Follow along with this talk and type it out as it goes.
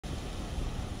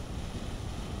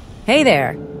Hey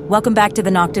there! Welcome back to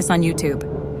the Nauctis on YouTube.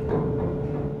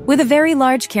 With a very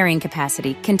large carrying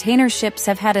capacity, container ships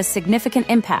have had a significant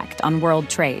impact on world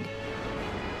trade.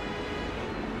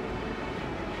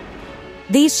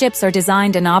 These ships are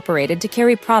designed and operated to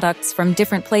carry products from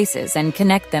different places and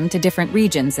connect them to different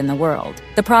regions in the world.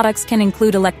 The products can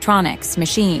include electronics,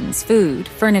 machines, food,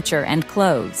 furniture, and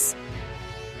clothes.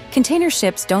 Container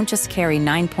ships don't just carry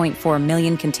 9.4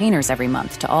 million containers every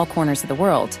month to all corners of the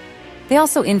world. They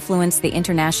also influence the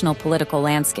international political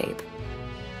landscape.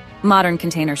 Modern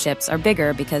container ships are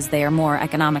bigger because they are more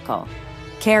economical.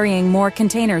 Carrying more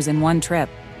containers in one trip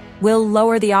will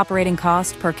lower the operating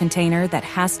cost per container that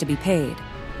has to be paid.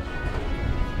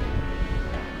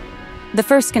 The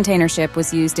first container ship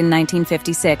was used in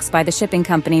 1956 by the shipping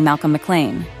company Malcolm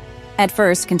McLean. At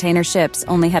first, container ships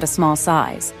only had a small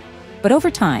size, but over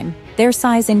time, their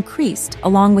size increased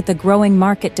along with the growing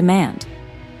market demand.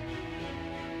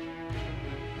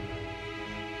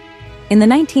 In the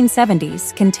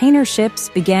 1970s, container ships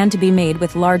began to be made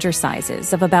with larger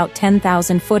sizes of about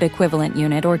 10,000 foot equivalent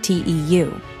unit or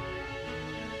TEU.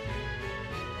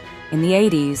 In the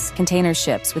 80s, container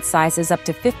ships with sizes up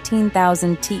to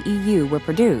 15,000 TEU were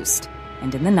produced,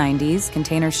 and in the 90s,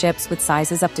 container ships with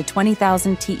sizes up to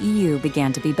 20,000 TEU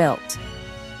began to be built.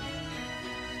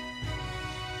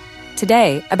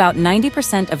 Today, about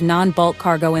 90% of non-bulk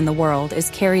cargo in the world is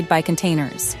carried by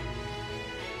containers.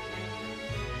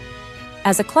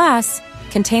 As a class,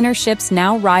 container ships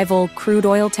now rival crude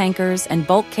oil tankers and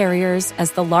bulk carriers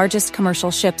as the largest commercial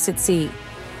ships at sea.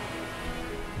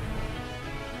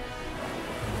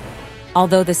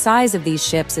 Although the size of these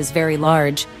ships is very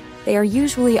large, they are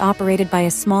usually operated by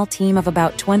a small team of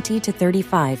about 20 to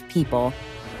 35 people.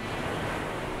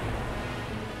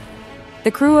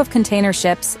 The crew of container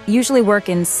ships usually work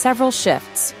in several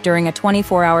shifts during a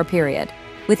 24-hour period,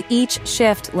 with each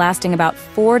shift lasting about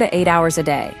 4 to 8 hours a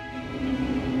day.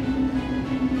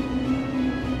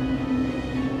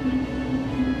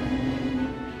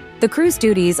 The crew's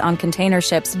duties on container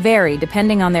ships vary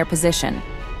depending on their position.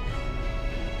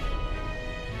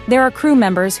 There are crew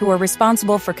members who are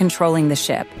responsible for controlling the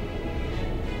ship,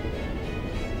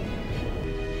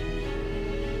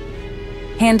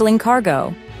 handling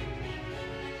cargo,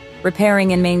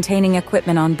 repairing and maintaining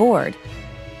equipment on board,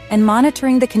 and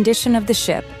monitoring the condition of the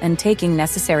ship and taking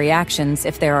necessary actions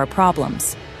if there are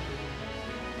problems.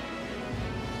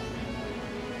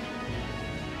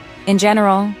 In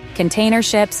general, container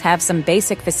ships have some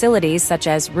basic facilities such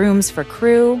as rooms for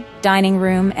crew, dining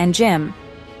room, and gym.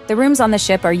 The rooms on the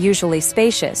ship are usually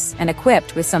spacious and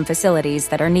equipped with some facilities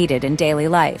that are needed in daily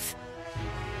life.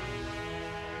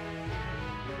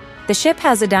 The ship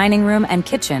has a dining room and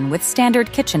kitchen with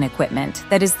standard kitchen equipment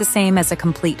that is the same as a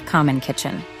complete common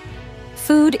kitchen.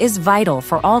 Food is vital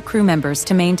for all crew members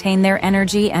to maintain their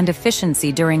energy and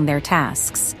efficiency during their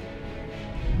tasks.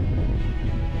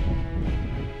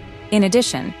 In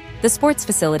addition, the sports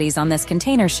facilities on this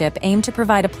container ship aim to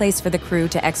provide a place for the crew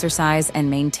to exercise and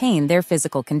maintain their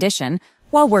physical condition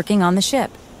while working on the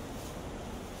ship.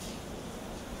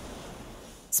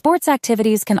 Sports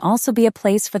activities can also be a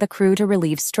place for the crew to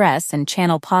relieve stress and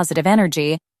channel positive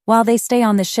energy while they stay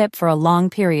on the ship for a long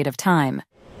period of time.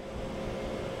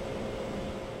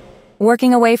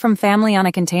 Working away from family on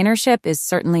a container ship is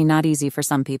certainly not easy for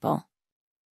some people.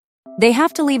 They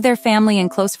have to leave their family and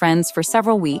close friends for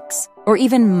several weeks, or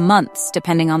even months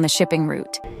depending on the shipping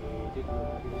route.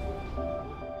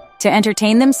 To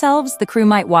entertain themselves, the crew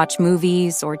might watch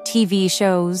movies or TV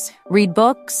shows, read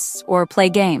books, or play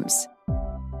games.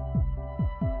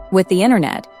 With the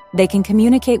internet, they can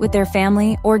communicate with their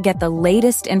family or get the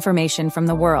latest information from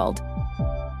the world.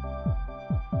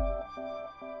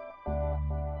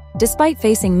 Despite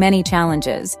facing many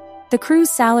challenges, the crew's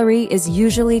salary is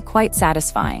usually quite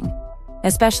satisfying,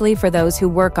 especially for those who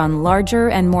work on larger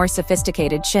and more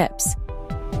sophisticated ships.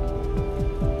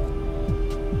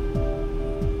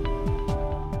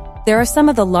 There are some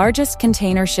of the largest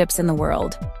container ships in the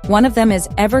world. One of them is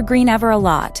Evergreen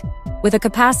Ever-a-Lot, with a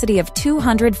capacity of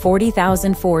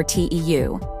 240,004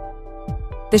 TEU.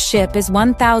 The ship is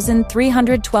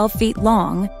 1,312 feet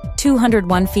long,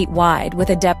 201 feet wide, with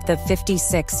a depth of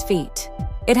 56 feet.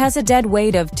 It has a dead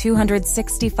weight of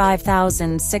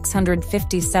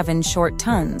 265,657 short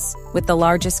tons, with the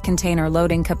largest container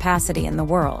loading capacity in the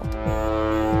world.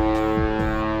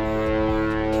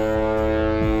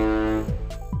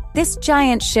 This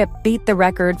giant ship beat the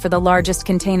record for the largest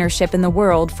container ship in the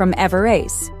world from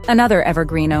Everace, another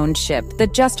Evergreen-owned ship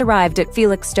that just arrived at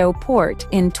Felixstowe Port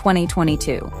in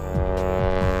 2022.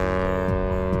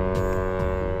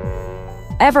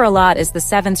 Ever-a-Lot is the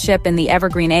seventh ship in the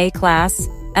Evergreen A class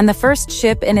and the first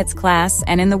ship in its class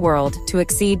and in the world to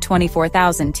exceed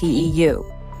 24,000 TEU.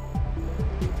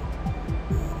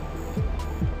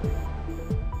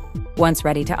 Once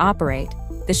ready to operate,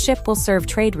 the ship will serve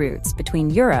trade routes between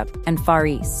Europe and Far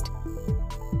East.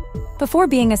 Before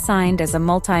being assigned as a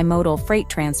multimodal freight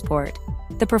transport,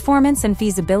 the performance and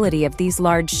feasibility of these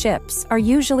large ships are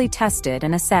usually tested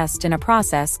and assessed in a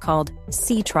process called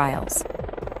sea trials.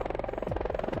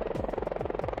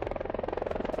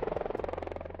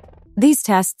 These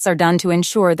tests are done to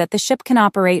ensure that the ship can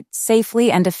operate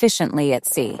safely and efficiently at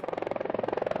sea.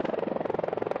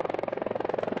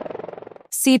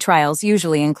 Sea trials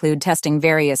usually include testing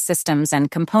various systems and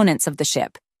components of the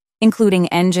ship, including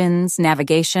engines,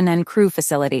 navigation, and crew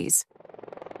facilities.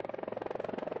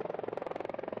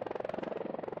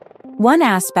 One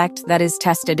aspect that is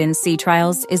tested in sea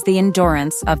trials is the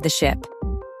endurance of the ship.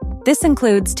 This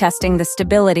includes testing the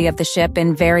stability of the ship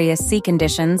in various sea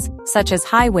conditions, such as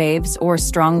high waves or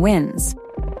strong winds.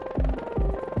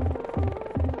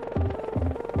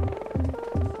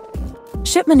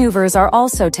 Ship maneuvers are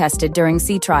also tested during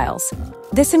sea trials.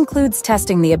 This includes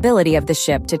testing the ability of the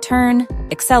ship to turn,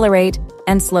 accelerate,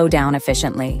 and slow down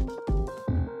efficiently.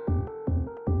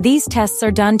 These tests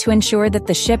are done to ensure that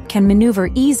the ship can maneuver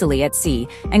easily at sea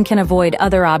and can avoid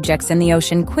other objects in the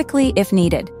ocean quickly if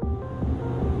needed.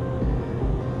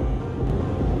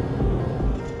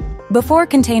 Before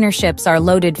container ships are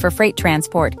loaded for freight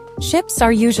transport, ships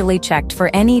are usually checked for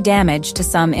any damage to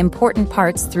some important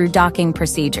parts through docking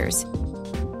procedures.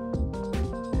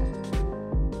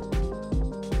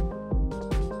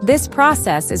 This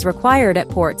process is required at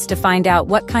ports to find out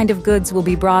what kind of goods will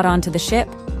be brought onto the ship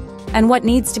and what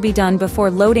needs to be done before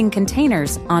loading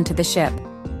containers onto the ship.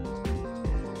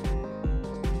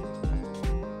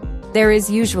 There is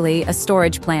usually a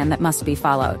storage plan that must be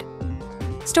followed.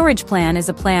 Storage plan is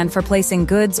a plan for placing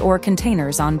goods or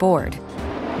containers on board.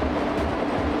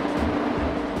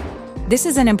 This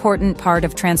is an important part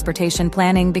of transportation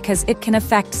planning because it can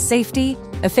affect safety,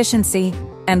 efficiency,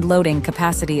 and loading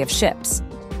capacity of ships.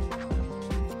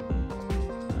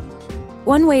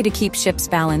 One way to keep ships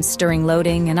balanced during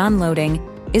loading and unloading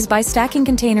is by stacking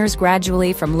containers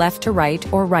gradually from left to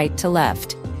right or right to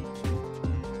left.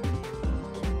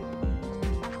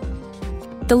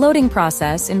 The loading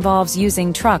process involves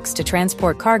using trucks to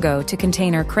transport cargo to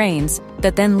container cranes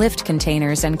that then lift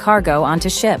containers and cargo onto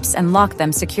ships and lock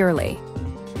them securely.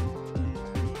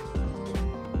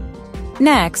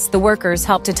 Next, the workers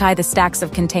help to tie the stacks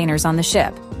of containers on the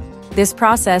ship. This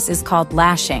process is called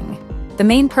lashing. The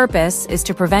main purpose is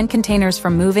to prevent containers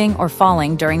from moving or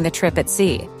falling during the trip at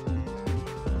sea.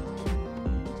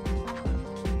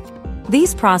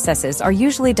 These processes are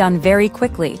usually done very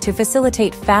quickly to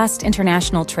facilitate fast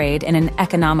international trade in an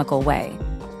economical way.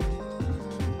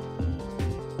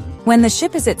 When the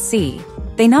ship is at sea,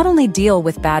 they not only deal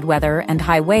with bad weather and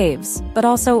high waves, but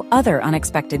also other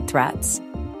unexpected threats.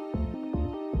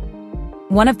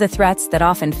 One of the threats that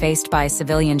often faced by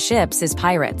civilian ships is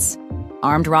pirates.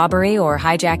 Armed robbery or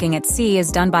hijacking at sea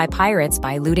is done by pirates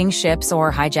by looting ships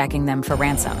or hijacking them for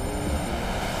ransom.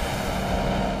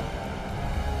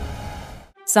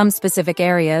 Some specific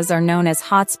areas are known as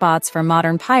hotspots for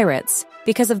modern pirates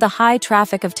because of the high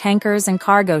traffic of tankers and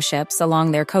cargo ships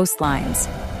along their coastlines.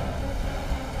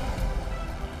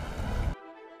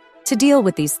 To deal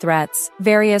with these threats,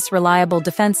 various reliable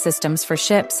defense systems for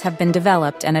ships have been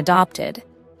developed and adopted.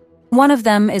 One of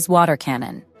them is water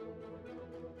cannon.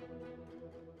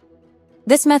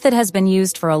 This method has been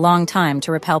used for a long time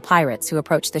to repel pirates who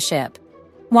approach the ship.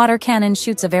 Water cannon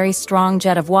shoots a very strong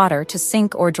jet of water to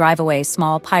sink or drive away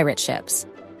small pirate ships.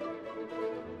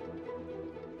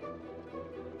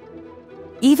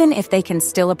 Even if they can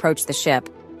still approach the ship,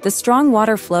 the strong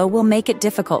water flow will make it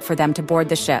difficult for them to board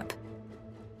the ship.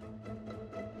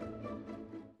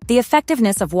 The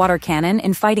effectiveness of water cannon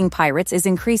in fighting pirates is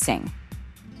increasing.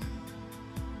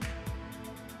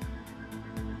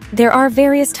 There are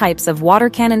various types of water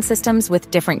cannon systems with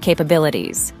different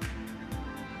capabilities.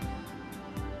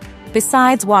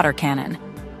 Besides water cannon,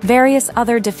 various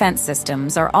other defense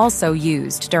systems are also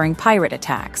used during pirate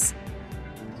attacks.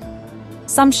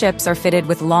 Some ships are fitted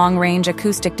with long-range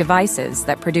acoustic devices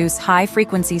that produce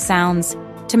high-frequency sounds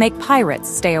to make pirates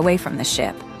stay away from the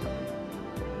ship.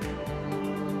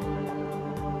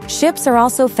 Ships are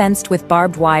also fenced with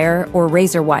barbed wire or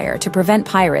razor wire to prevent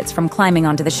pirates from climbing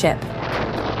onto the ship.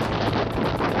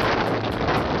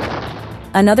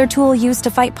 Another tool used to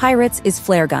fight pirates is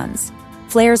flare guns.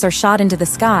 Flares are shot into the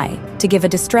sky to give a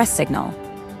distress signal.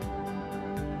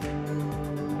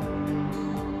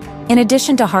 In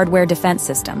addition to hardware defense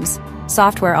systems,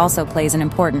 software also plays an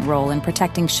important role in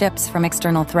protecting ships from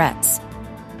external threats.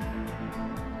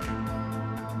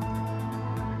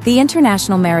 The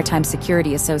International Maritime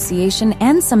Security Association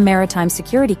and some maritime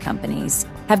security companies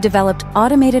have developed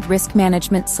automated risk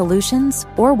management solutions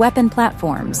or weapon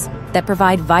platforms that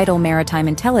provide vital maritime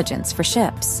intelligence for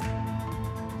ships.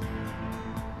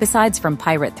 Besides from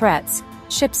pirate threats,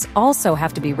 ships also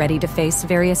have to be ready to face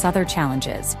various other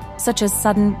challenges, such as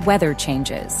sudden weather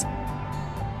changes,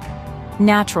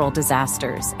 natural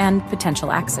disasters, and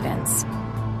potential accidents.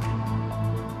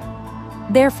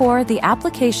 Therefore, the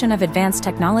application of advanced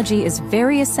technology is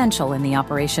very essential in the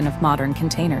operation of modern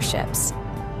container ships.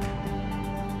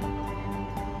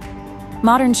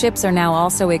 Modern ships are now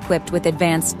also equipped with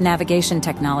advanced navigation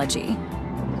technology,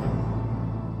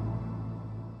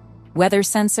 weather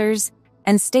sensors,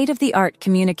 and state-of-the-art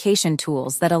communication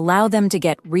tools that allow them to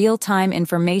get real-time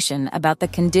information about the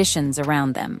conditions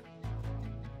around them.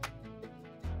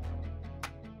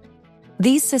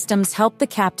 These systems help the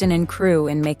captain and crew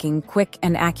in making quick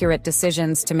and accurate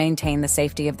decisions to maintain the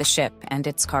safety of the ship and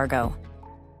its cargo.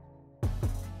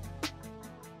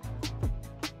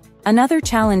 Another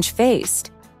challenge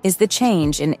faced is the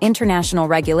change in international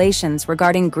regulations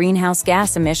regarding greenhouse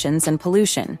gas emissions and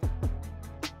pollution.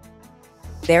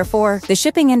 Therefore, the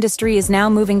shipping industry is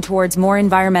now moving towards more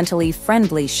environmentally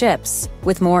friendly ships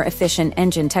with more efficient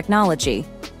engine technology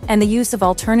and the use of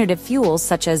alternative fuels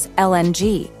such as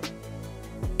LNG.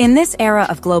 In this era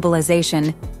of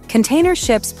globalization, container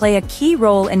ships play a key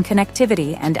role in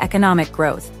connectivity and economic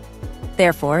growth.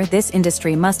 Therefore, this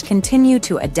industry must continue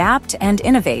to adapt and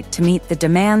innovate to meet the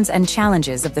demands and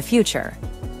challenges of the future.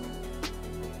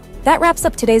 That wraps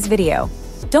up today's video.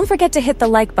 Don't forget to hit the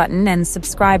like button and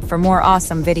subscribe for more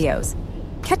awesome videos.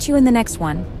 Catch you in the next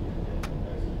one.